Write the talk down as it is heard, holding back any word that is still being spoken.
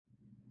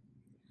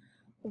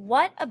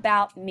What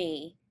About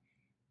Me?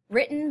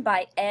 Written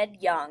by Ed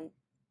Young.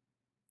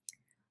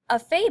 A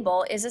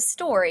fable is a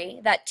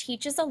story that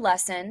teaches a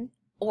lesson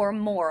or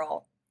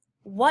moral.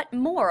 What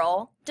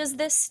moral does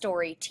this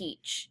story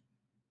teach?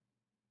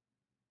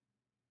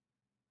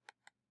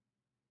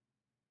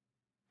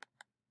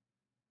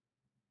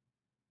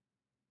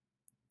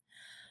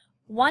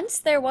 Once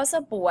there was a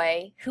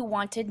boy who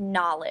wanted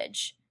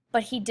knowledge,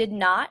 but he did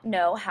not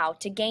know how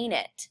to gain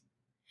it.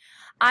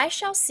 "I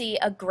shall see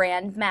a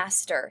grand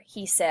master,"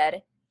 he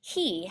said.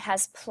 "He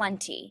has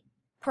plenty.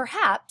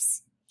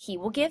 Perhaps he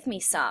will give me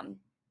some."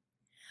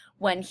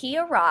 When he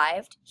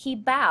arrived, he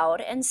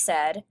bowed and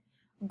said,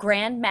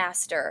 "Grand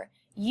master,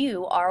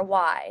 you are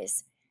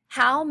wise.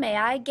 How may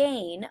I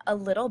gain a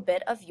little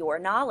bit of your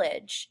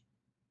knowledge?"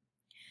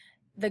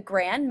 The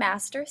grand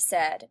master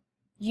said,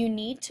 "You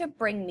need to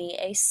bring me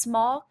a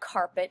small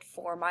carpet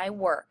for my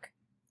work."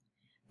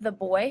 The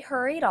boy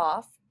hurried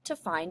off to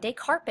find a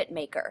carpet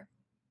maker.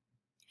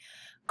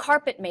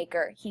 "Carpet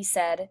maker," he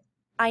said,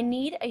 "I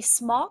need a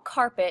small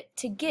carpet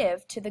to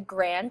give to the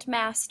grand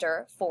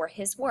master for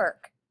his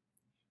work."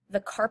 The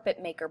carpet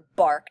maker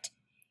barked,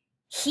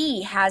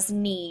 "He has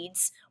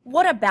needs.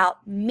 What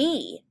about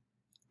me?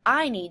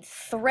 I need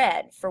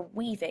thread for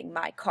weaving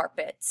my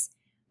carpets.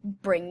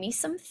 Bring me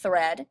some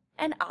thread,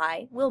 and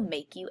I will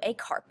make you a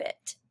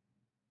carpet."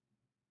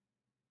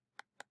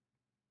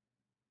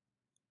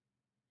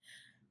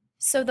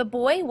 So the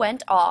boy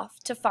went off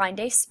to find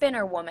a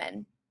spinner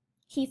woman.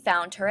 He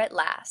found her at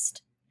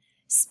last.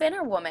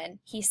 "Spinner woman,"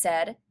 he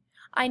said,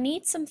 "I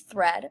need some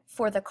thread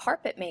for the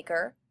carpet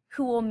maker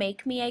who will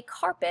make me a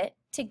carpet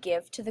to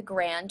give to the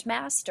grand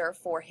master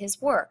for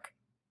his work."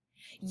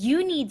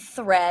 "You need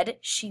thread,"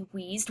 she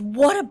wheezed.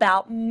 "What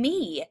about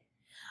me?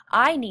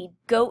 I need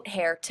goat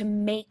hair to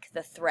make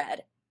the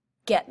thread.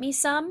 Get me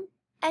some,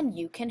 and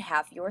you can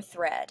have your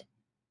thread."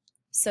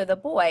 So the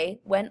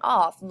boy went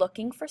off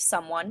looking for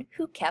someone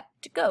who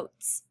kept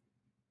goats.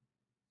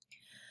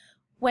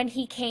 When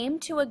he came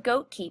to a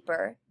goat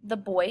keeper, the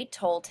boy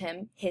told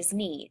him his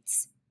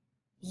needs.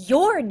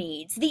 "Your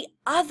needs, the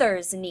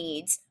others'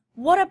 needs.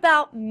 What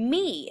about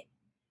me?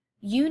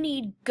 You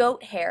need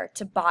goat hair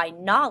to buy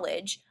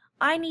knowledge.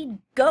 I need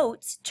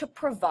goats to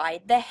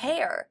provide the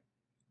hair.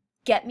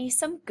 Get me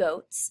some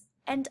goats,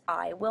 and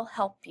I will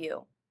help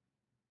you."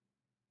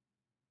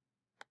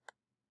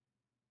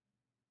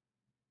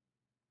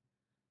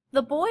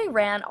 The boy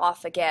ran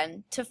off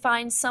again to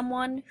find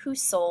someone who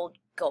sold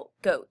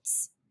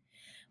goats.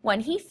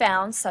 When he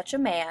found such a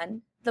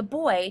man, the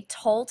boy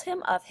told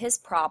him of his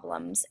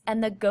problems,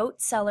 and the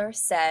goat seller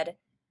said,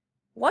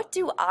 "What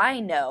do I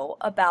know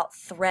about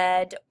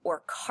thread or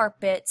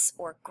carpets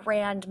or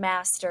grand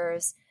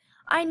masters?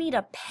 I need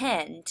a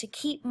pen to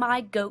keep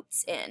my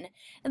goats in.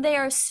 They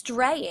are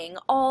straying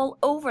all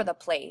over the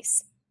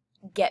place.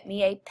 Get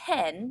me a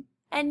pen,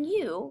 and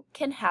you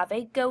can have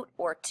a goat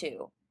or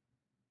two."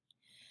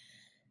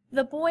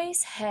 The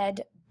boy's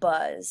head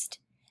buzzed.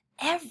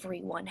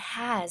 "Everyone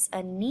has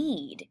a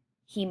need,"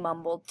 he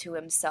mumbled to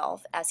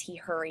himself as he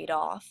hurried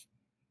off.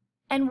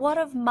 "And what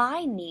of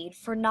my need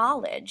for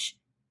knowledge?"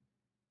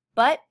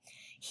 But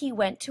he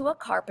went to a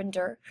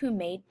carpenter who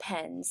made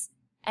pens,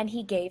 and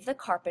he gave the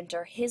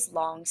carpenter his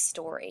long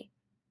story.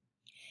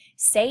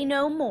 "Say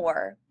no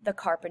more," the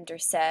carpenter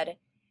said.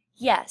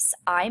 "Yes,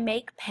 I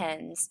make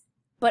pens,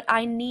 but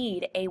I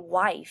need a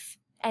wife,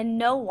 and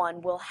no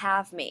one will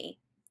have me.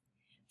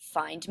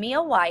 Find me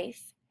a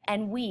wife,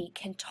 and we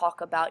can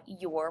talk about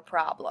your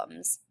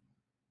problems."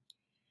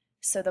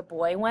 So the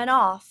boy went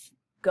off,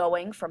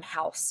 going from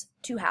house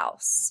to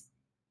house.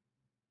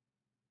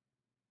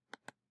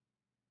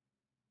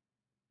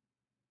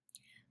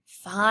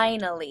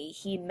 Finally,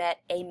 he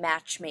met a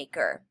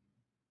matchmaker.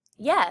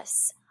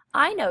 "Yes,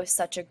 I know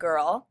such a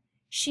girl.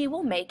 She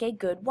will make a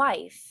good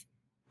wife.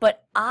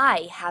 But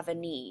I have a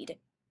need.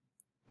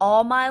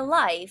 All my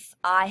life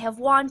I have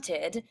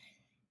wanted—"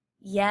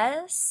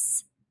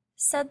 "Yes?"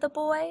 said the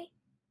boy.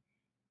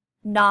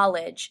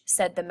 "Knowledge,"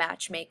 said the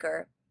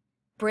matchmaker.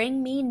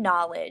 "Bring me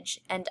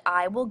knowledge, and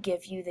I will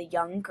give you the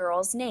young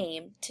girl's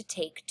name to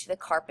take to the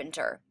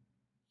carpenter."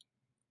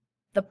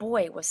 The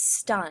boy was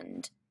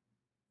stunned.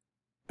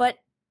 But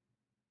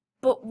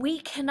we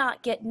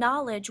cannot get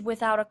knowledge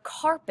without a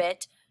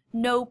carpet,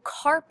 no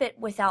carpet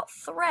without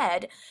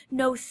thread,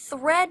 no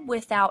thread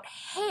without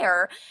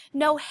hair,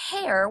 no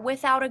hair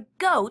without a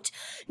goat,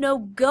 no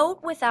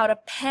goat without a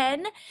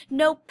pen,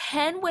 no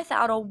pen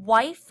without a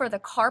wife for the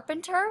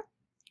carpenter."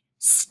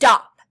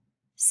 "Stop!"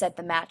 said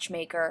the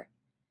matchmaker.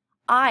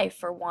 "I,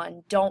 for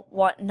one, don't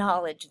want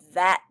knowledge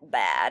that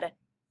bad."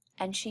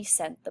 And she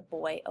sent the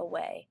boy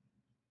away.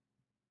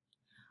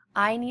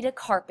 "I need a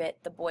carpet,"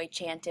 the boy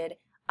chanted.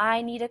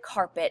 "I need a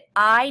carpet.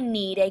 I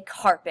need a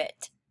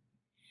carpet."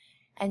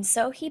 And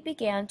so he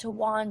began to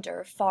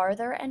wander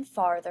farther and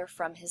farther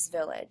from his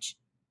village,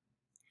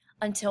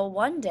 until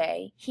one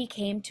day he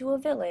came to a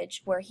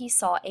village where he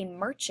saw a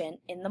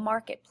merchant in the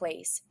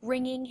marketplace,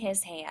 wringing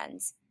his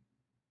hands.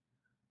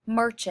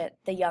 "Merchant,"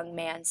 the young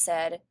man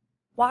said,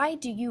 "why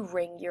do you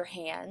wring your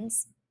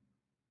hands?"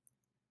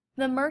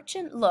 The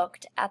merchant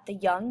looked at the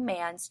young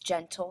man's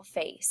gentle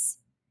face.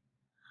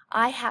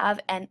 "I have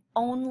an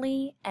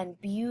only and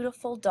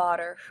beautiful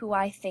daughter who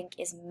I think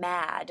is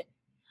mad.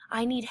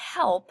 I need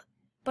help,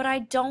 but I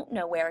don't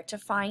know where to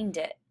find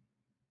it."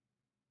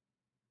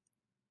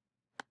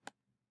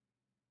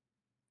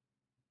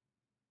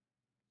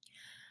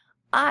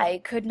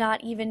 "I could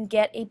not even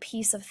get a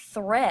piece of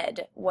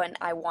thread when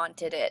I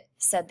wanted it,"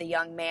 said the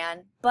young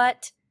man,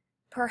 "but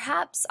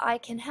perhaps I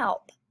can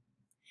help."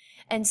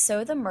 And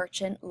so the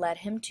merchant led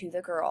him to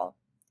the girl.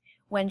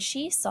 When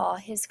she saw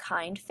his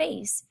kind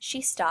face,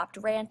 she stopped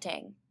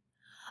ranting.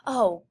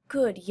 "Oh,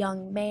 good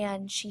young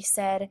man," she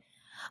said,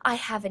 "I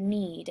have a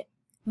need.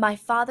 My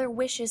father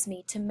wishes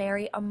me to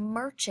marry a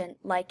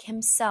merchant like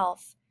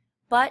himself,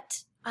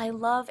 but I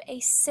love a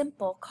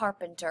simple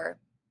carpenter."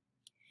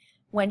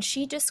 When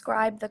she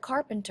described the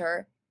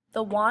carpenter,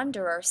 the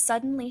wanderer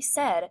suddenly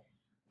said,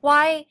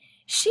 "Why,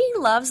 she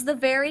loves the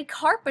very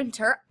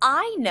carpenter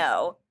I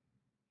know!"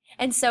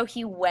 And so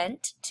he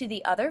went to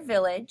the other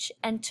village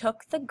and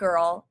took the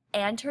girl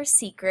and her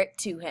secret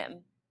to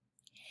him.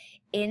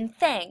 In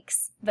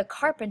thanks, the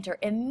carpenter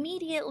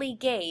immediately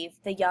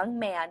gave the young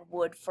man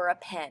wood for a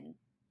pen.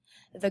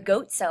 The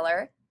goat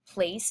seller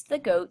placed the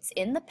goats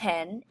in the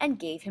pen and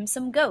gave him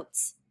some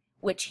goats,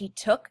 which he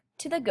took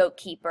to the goat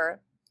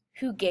keeper,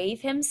 who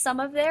gave him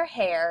some of their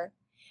hair,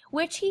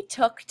 which he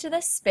took to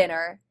the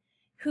spinner,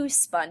 who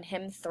spun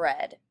him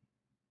thread.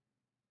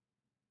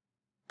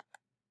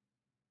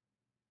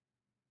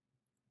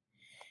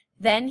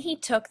 Then he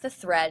took the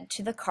thread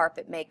to the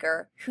carpet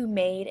maker, who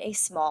made a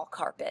small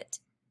carpet.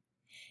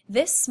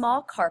 This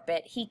small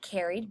carpet he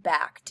carried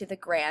back to the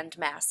Grand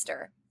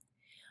Master.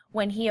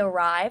 When he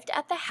arrived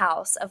at the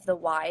house of the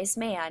wise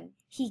man,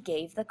 he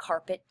gave the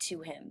carpet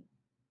to him.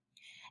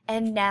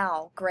 "And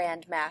now,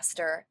 Grand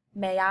Master,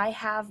 may I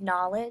have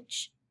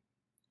knowledge?"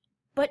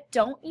 "But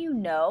don't you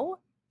know?"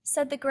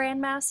 said the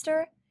Grand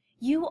Master.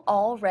 "You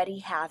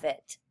already have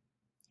it."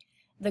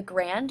 The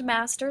Grand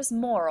Master's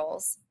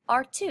morals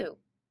are two.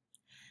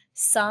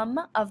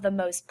 Some of the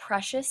most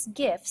precious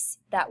gifts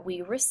that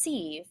we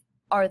receive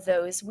are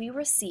those we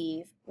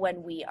receive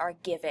when we are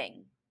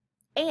giving.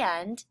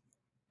 And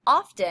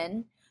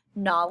often,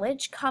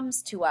 knowledge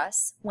comes to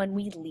us when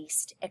we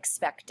least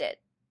expect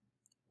it.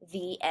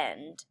 The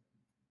end.